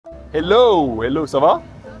Hello, hello, ça va?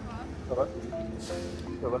 Ça va?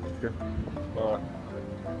 Ça va? Ok. Voilà.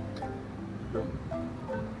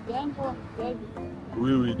 Bien, toi, bien.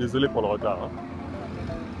 Oui, oui, désolé pour le retard. Hein.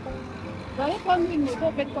 Vous allez prendre une moto,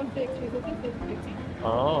 en fait, comme c'est écrit, c'est petit.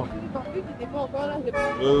 Ah. Ton fils, il n'était pas encore là, c'est pas.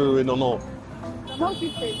 Oui, non, non. Comment tu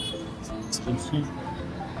fais? Je ne suis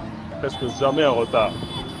presque jamais en retard.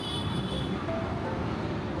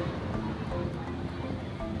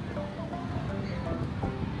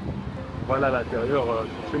 Voilà l'intérieur,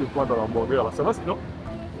 chercher le coin dans l'hamburger. Ça va sinon?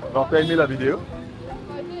 Alors, t'as aimé la vidéo?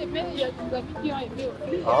 J'ai aimé, il y a des amis qui ont aimé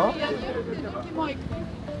aussi. Ah. Il y a des gens qui m'ont écrit.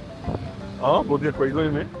 Ah, pour dire quoi, ils ont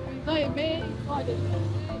aimé? Ils ont aimé, ils sont allés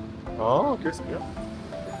chercher. Ah, ok, c'est bien.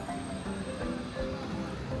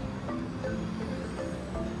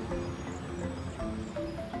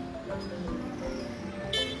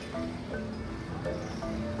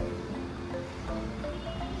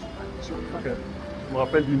 Okay. Je me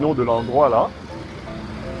rappelle du nom de l'endroit là.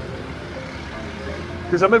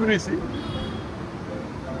 T'es jamais venu ici?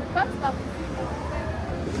 C'est pas ça.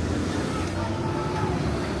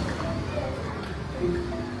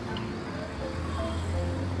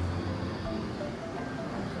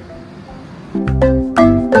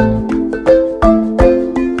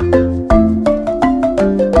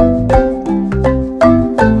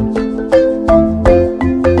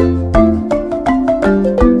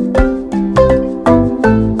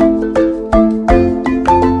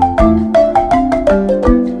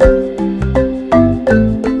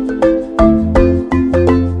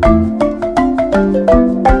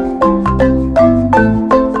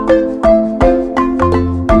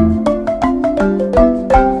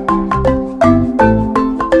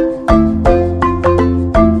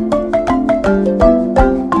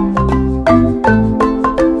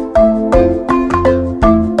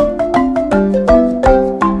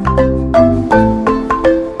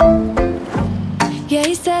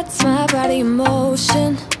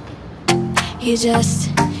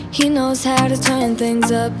 He knows how to turn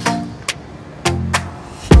things up,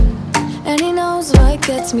 and he knows what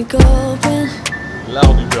gets me going.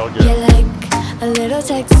 L'art du burger. Yeah, like a little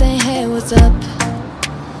text saying, hey, what's up?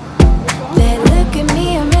 They look at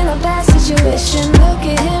me, I'm in a bad situation. Look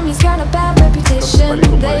at him, he's got a bad reputation.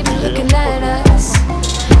 They be looking at us,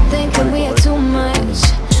 thinking we are too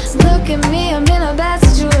much. Look at me, I'm in a bad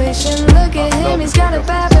situation. Look at him, he's got a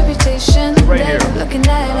bad reputation. They be looking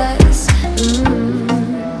at us.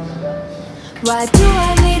 Why do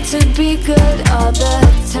I need to be good all the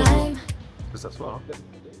time? On peut s'asseoir, hein?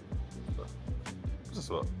 On peut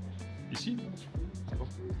s'asseoir. Ici? C'est bon.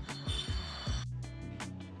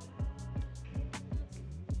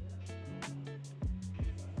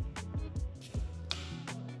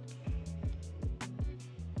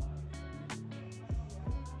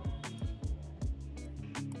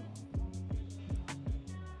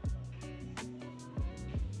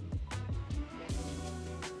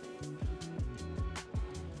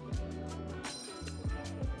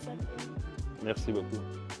 Merci beaucoup.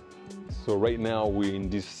 So right now we're in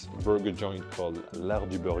this burger joint called L'Art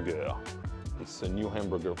du Burger. It's a new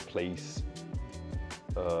hamburger place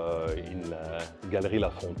in La Galerie La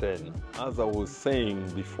Fontaine. As I was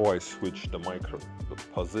saying before I switched the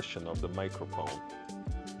position of the microphone,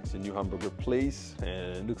 it's a new hamburger place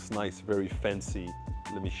and it looks nice, very fancy.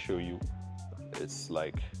 Let me show you. It's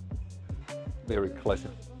like very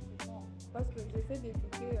classic. Parce que j'essaie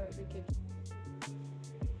d'écouter le ketchup.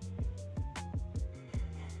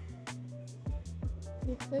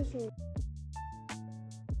 C'est très chaud.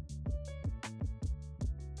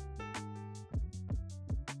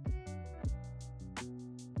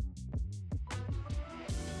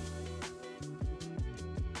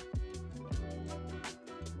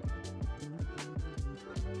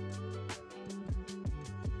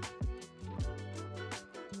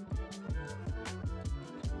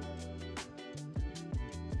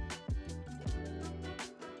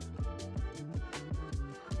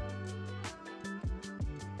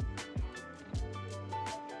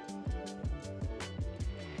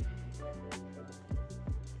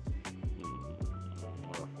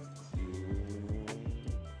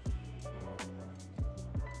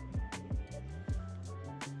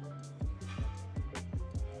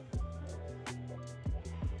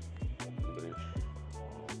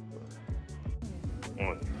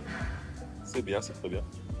 Ouais. C'est bien, c'est très bien.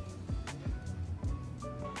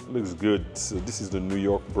 Looks good. So this is the New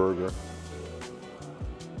York burger.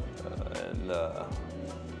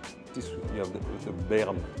 This you have the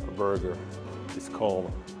Bern burger. It's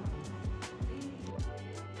called.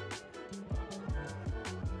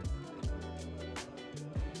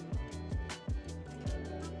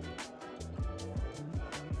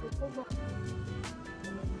 Wore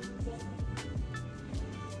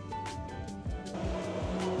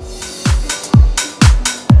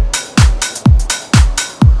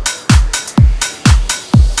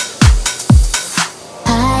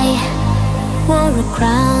a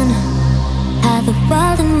crown, had the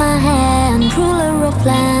world in my hand, ruler of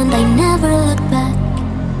land. I never looked back,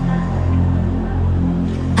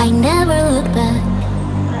 I never looked back.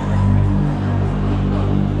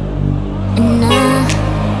 And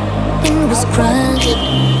nothing was crushed,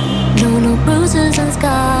 no bruises and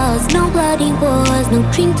scars, no bloody wars, no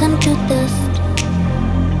dream turned to dust,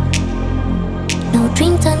 no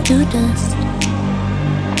dream turned to dust.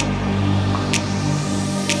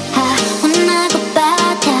 When I go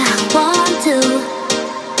back, I want to,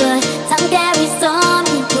 but time carries on,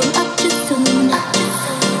 we grew up too soon.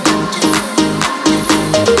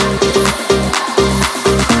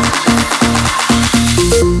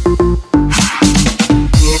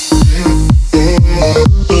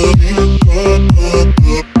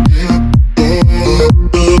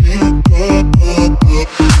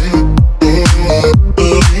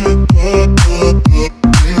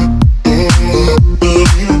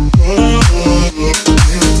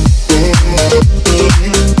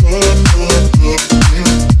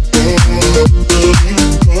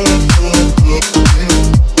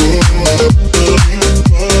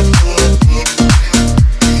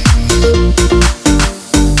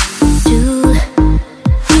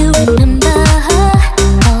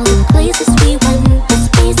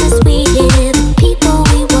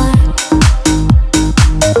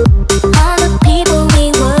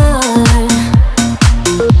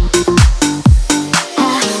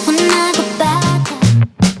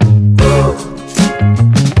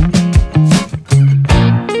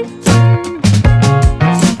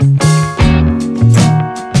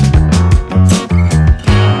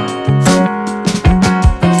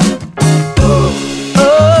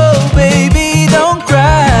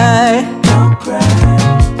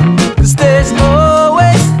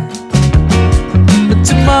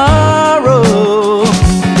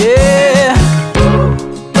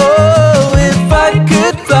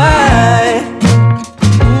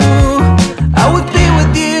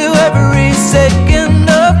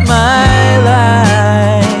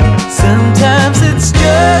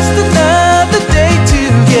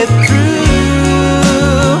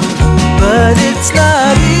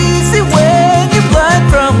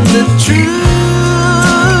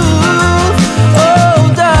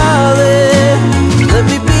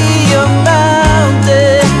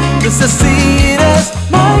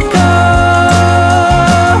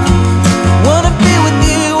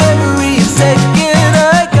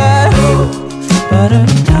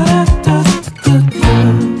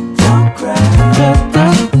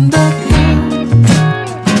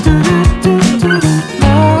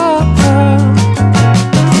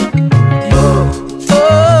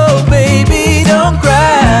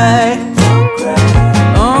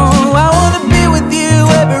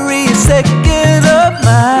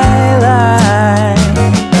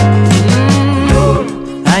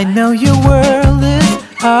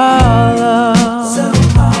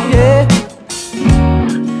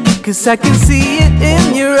 Cause I can see it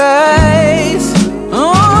in your eyes.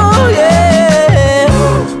 Oh yeah.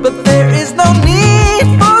 But there is no need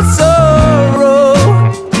for sorrow,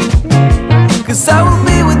 cause I will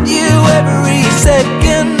be with you every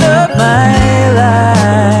second of my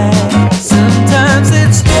life. Sometimes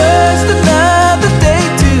it's just another day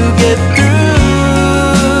to get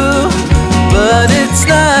through, but it's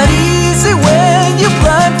not